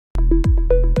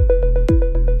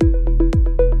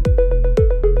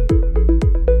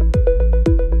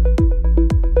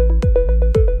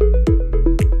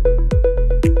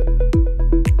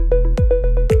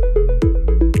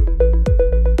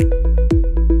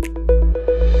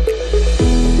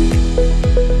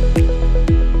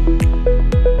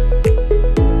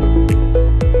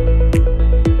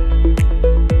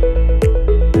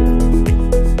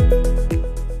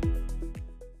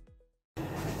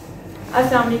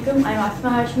Assalamu alaikum. I am Aasma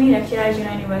Hashmi, lecturer at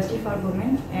University for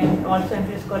Women and also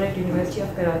emeritus scholar at University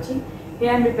of Karachi.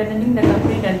 Here I am representing the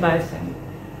company done by Sun.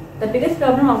 The biggest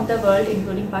problem of the world,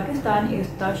 including Pakistan, is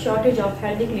the shortage of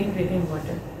healthy, clean drinking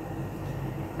water.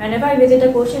 Whenever I visit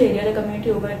the coastal area, the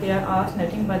community over there asks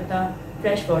nothing but the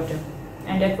fresh water.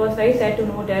 And that was very sad to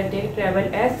know that they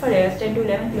travel as far as 10 to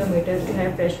 11 kilometers to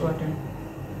have fresh water.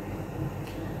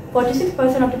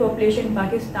 46% of the population in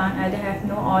Pakistan either have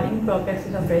no or improper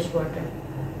access of fresh water.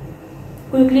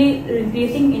 Quickly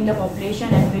increasing in the population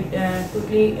and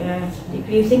quickly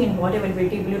decreasing in water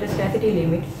availability below the scarcity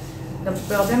limit, the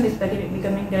problem is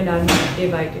becoming the alarming day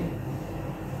by day.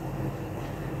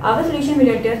 Our solution will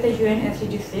address the UN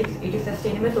SDG 6, it is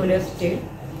sustainable solar state.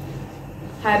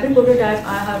 Hybrid prototype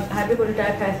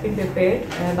has been prepared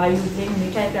by using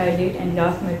methyl chloride and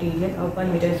glass material of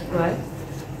 1 meter square.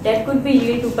 That could be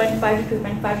yield 2.5 to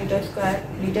 2.5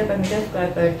 liter per meter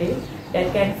square per day.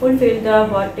 That can fulfill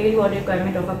the daily water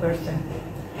requirement of a person.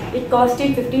 It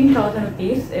costed 15,000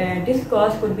 rupees. This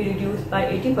cost could be reduced by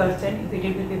 80% if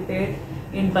it will be prepared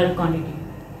in bulk quantity.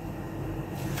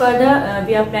 Further,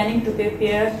 we are planning to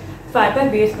prepare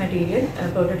fiber-based material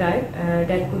prototype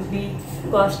that could be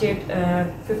costed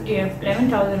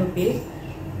 11,000 rupees.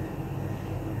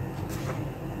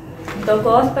 The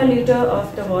cost per liter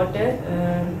of the water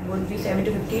would be 7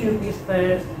 to 15 rupees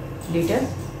per liter,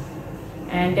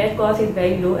 and that cost is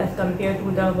very low as compared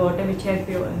to the water which has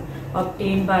been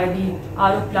obtained by the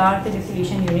RO plants and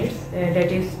distillation units,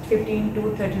 that is 15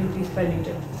 to 30 rupees per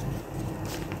liter.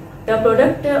 The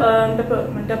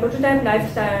prototype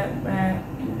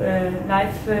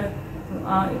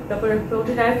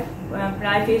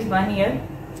life is 1 year.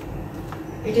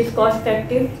 It is cost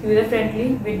effective, user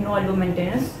friendly with no low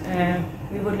maintenance.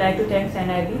 We would like to thank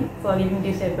NIB for giving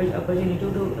this opportunity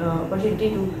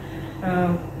to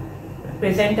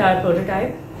present our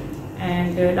prototype.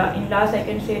 And in last,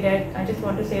 I just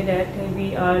want to say that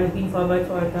we are looking forward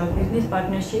for the business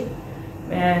partnership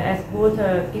as both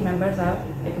team members are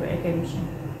academicians.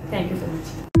 Thank you so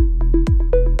much.